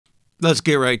Let's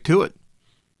get right to it.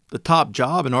 The top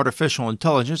job in artificial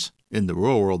intelligence, in the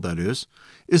real world that is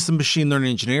the machine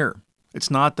learning engineer. It's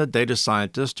not the data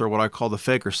scientist or what I call the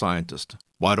faker scientist.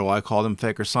 Why do I call them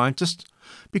faker scientists?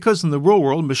 Because in the real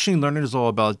world, machine learning is all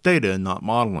about data and not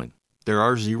modeling. There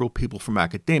are zero people from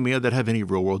academia that have any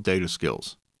real-world data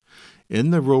skills.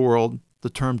 In the real world, the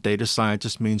term data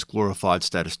scientist means glorified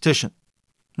statistician.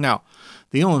 Now,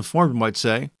 the ill-informed might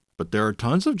say, but there are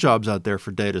tons of jobs out there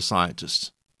for data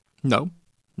scientists. No,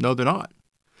 they're not.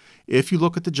 If you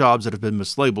look at the jobs that have been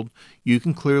mislabeled, you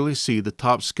can clearly see the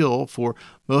top skill for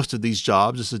most of these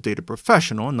jobs is a data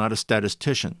professional and not a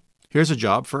statistician. Here's a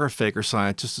job for a faker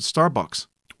scientist at Starbucks.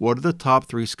 What are the top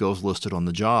 3 skills listed on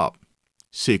the job?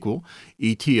 SQL,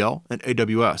 ETL, and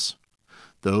AWS.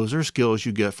 Those are skills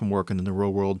you get from working in the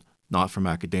real world, not from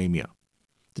academia.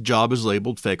 The job is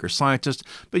labeled faker scientist,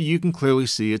 but you can clearly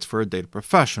see it's for a data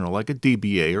professional like a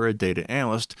DBA or a data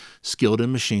analyst skilled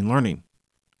in machine learning.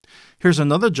 Here's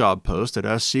another job post that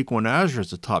has SQL and Azure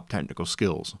as the top technical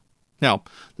skills. Now,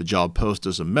 the job post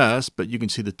is a mess, but you can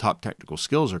see the top technical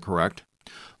skills are correct.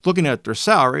 Looking at their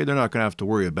salary, they're not going to have to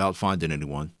worry about finding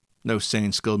anyone. No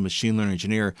sane, skilled machine learning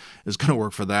engineer is going to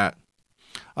work for that.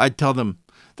 I'd tell them,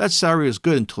 that salary is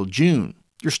good until June.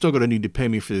 You're still going to need to pay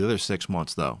me for the other 6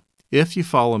 months, though. If you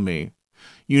follow me,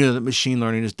 you know that machine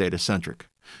learning is data-centric.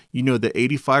 You know that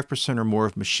 85% or more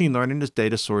of machine learning is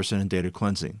data sourcing and data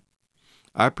cleansing.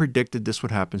 I predicted this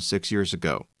would happen 6 years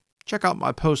ago. Check out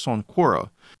my posts on Quora,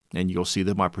 and you'll see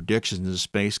that my predictions in this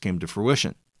space came to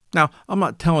fruition. Now, I'm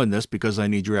not telling this because I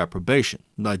need your approbation.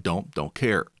 I don't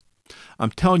care.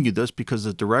 I'm telling you this because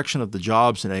the direction of the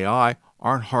jobs in AI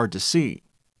aren't hard to see.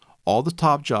 All the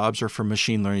top jobs are for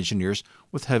machine learning engineers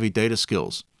with heavy data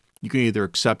skills. You can either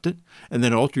accept it and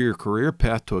then alter your career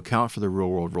path to account for the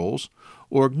real-world roles,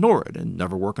 or ignore it and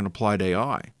never work in applied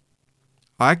AI.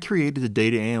 I created the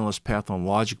data analyst path on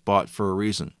LogicBot for a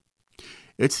reason.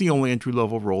 It's the only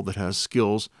entry-level role that has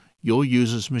skills you'll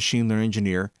use as a machine learning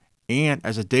engineer and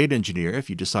as a data engineer if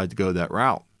you decide to go that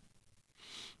route.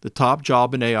 The top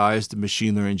job in AI is the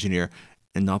machine learning engineer,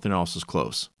 and nothing else is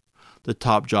close. The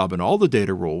top job in all the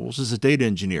data roles is a data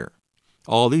engineer.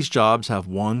 All these jobs have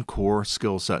one core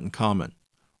skill set in common.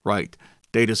 Right,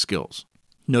 data skills.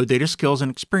 No data skills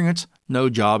and experience, no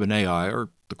job in AI or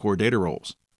the core data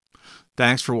roles.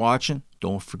 Thanks for watching.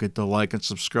 Don't forget to like and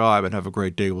subscribe, and have a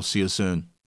great day. We'll see you soon.